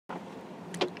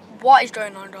What is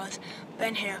going on, guys?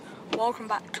 Ben here. Welcome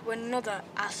back to another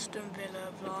Aston Villa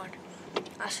vlog.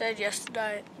 I said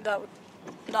yesterday that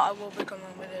I will be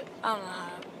coming with it. I don't know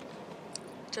how.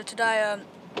 So today,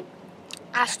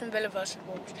 Aston Villa versus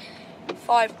Wolves,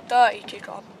 5:30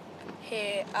 kick-off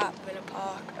here at Villa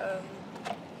Park.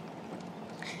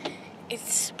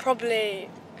 It's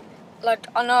probably, like,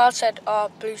 I know I said our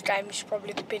Blues game is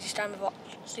probably the biggest game of our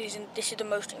season. This is the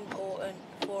most important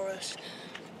for us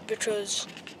because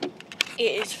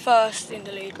it is first in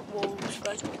the league, Wolves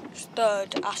versus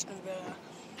third, Aston Villa.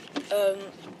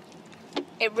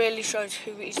 It really shows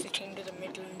who is the king of the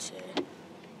Midlands here.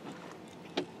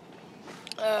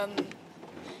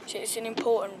 So it's an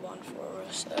important one for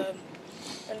us.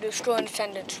 And we're still in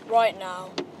attendance right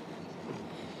now.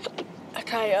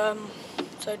 Okay,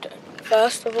 so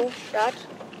first of all, Dad,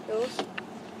 yours?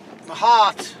 My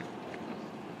heart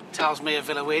tells me a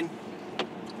Villa win.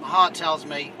 My heart tells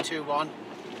me 2-1.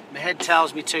 My head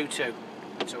tells me 2-2.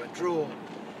 So a draw.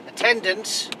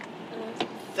 Attendance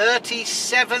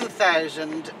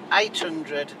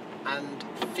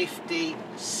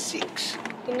 37,856.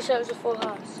 Can you say it was a full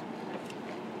house?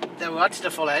 They wanted a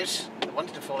full house. They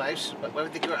wanted a full house, but whether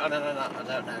they go, I don't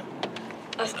know.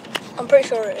 I'm pretty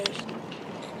sure it is.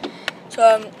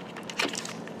 So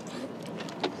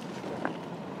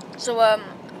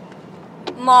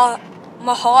my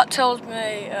heart tells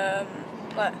me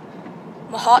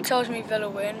my heart tells me Villa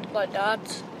win, like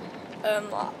Dad's.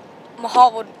 My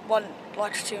heart would want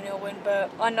like a 2-0 win,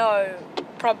 but I know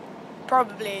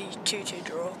probably 2-2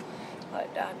 draw,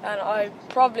 like that. And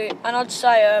I'd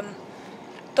say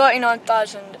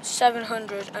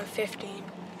 39,715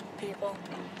 people.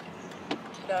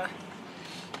 So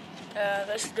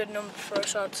that's a good number for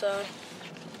us, I'd say.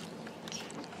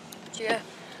 So yeah,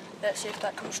 let's see if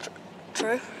that comes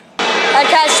true.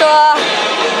 Okay, so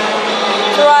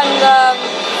around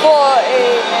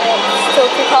 40 minutes till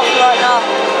kick off right now.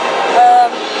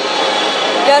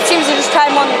 The teams that just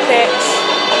came on the pitch.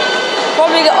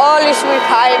 Probably the earliest we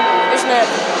came, isn't it?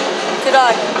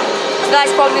 Today.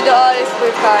 Today's probably the earliest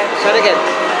we came. Say it again.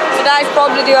 Today's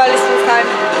probably the earliest we came,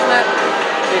 isn't it?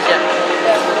 Is it?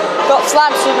 Yeah. Got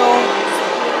flags and all.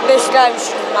 This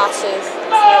game's massive.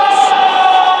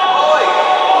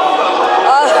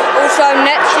 Also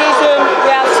next season we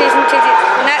have season tickets.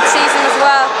 Next season as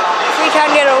well, if we can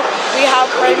get up, we have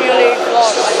Premier League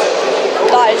vlogs.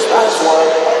 That is good.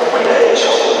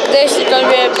 This is going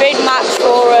to be a big match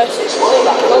for us.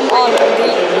 Come on,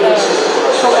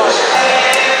 come on.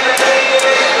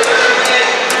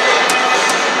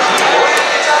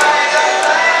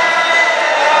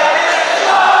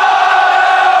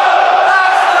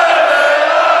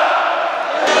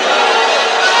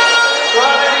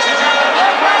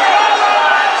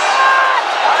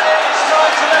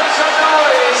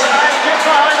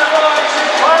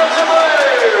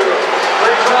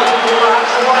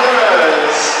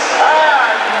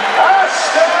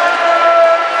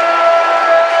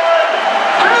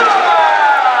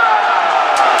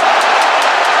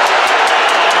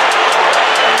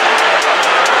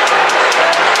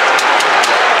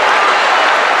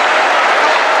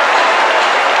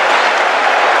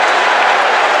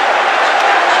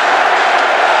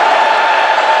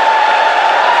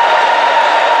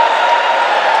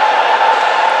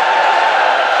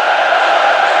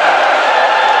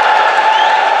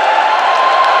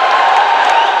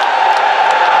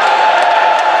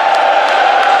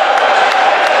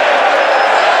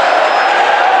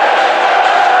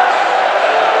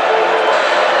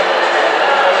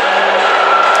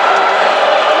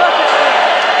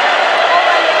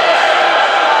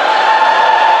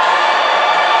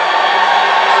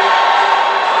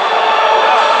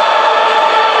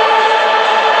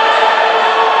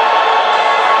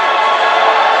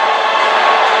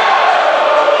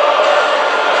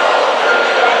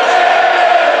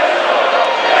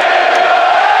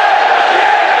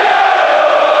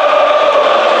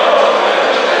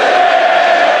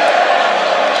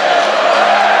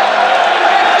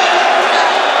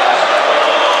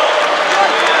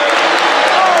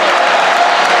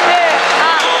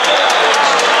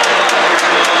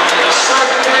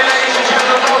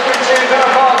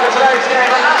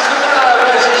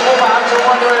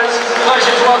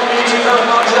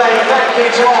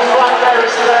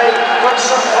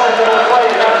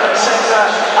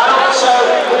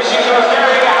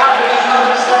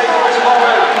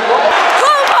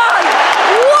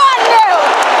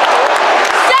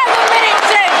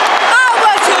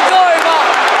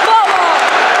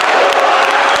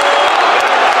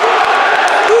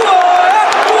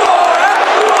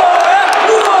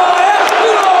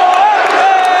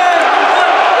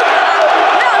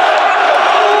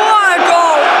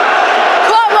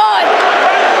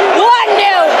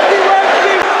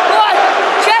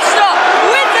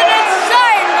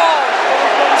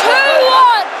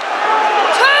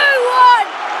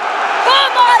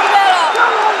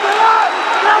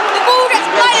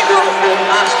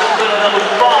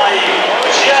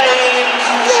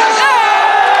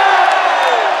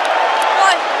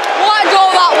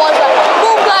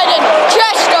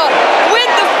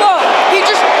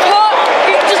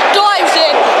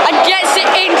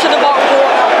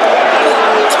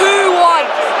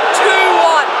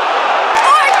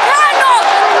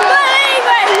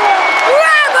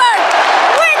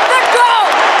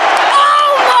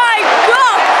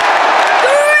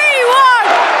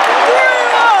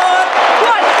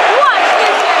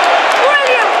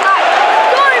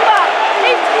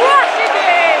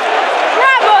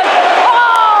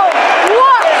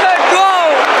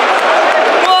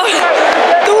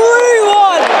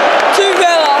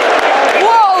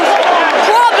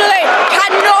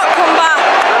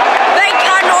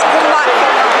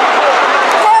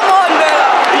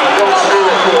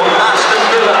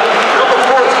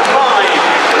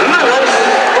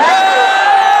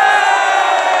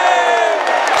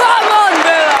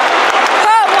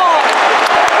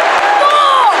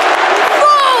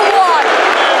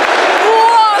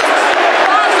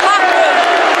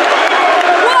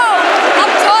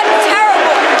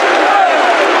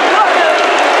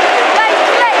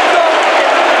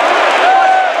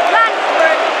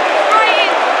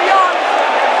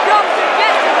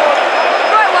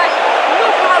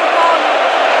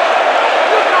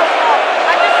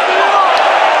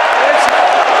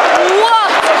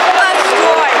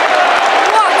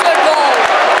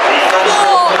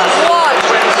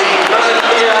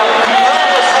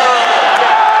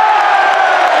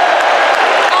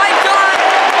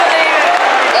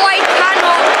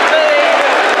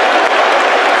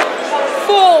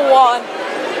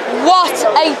 what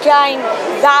a game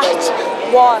that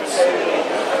was.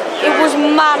 It was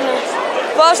madness.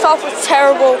 First half was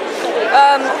terrible.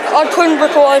 I couldn't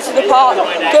record to the part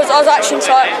because I was actually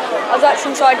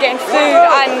inside getting food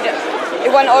and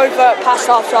it went over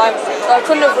past half time, so I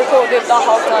couldn't have recorded that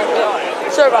half time.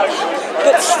 Sorry about that.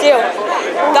 But still,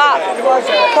 that was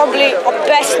probably our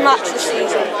best match this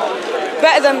season.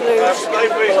 Better than Blues,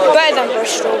 better than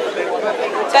Bristol.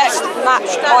 Best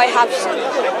match I have seen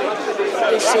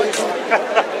this season.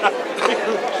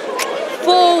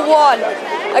 4-1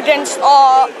 against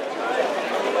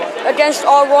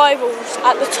our rivals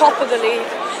at the top of the league.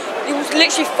 It was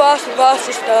literally first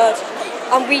versus third,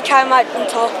 and we came out on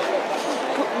top.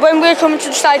 When we were coming to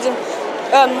the stadium,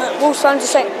 Wolves fans were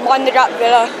saying, "Mind the gap,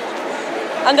 Villa,"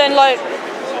 and then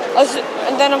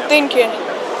I'm thinking,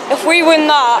 if we win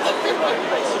that,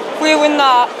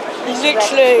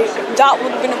 literally that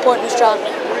would have been a pointless chant,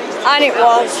 and it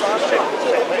was.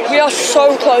 We are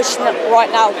so close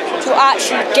right now to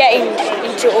actually getting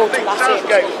into automatic.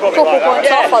 Couple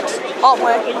points off us, aren't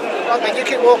we? You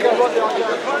keep walking.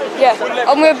 Yeah,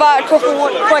 and we're about a couple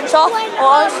points off,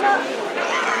 guys.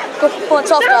 Couple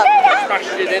points off that.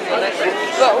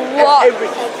 But what a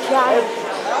game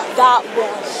that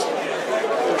was.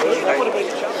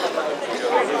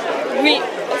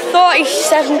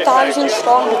 37,000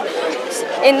 strong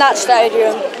in that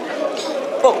stadium.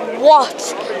 But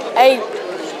what a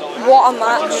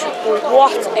match,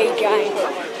 what a game.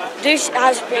 This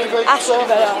has been Aston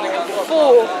Villa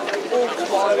 4-1.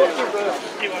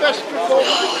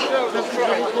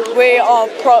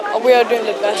 We are doing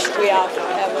the best we have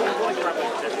ever.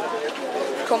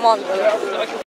 Come on, bro.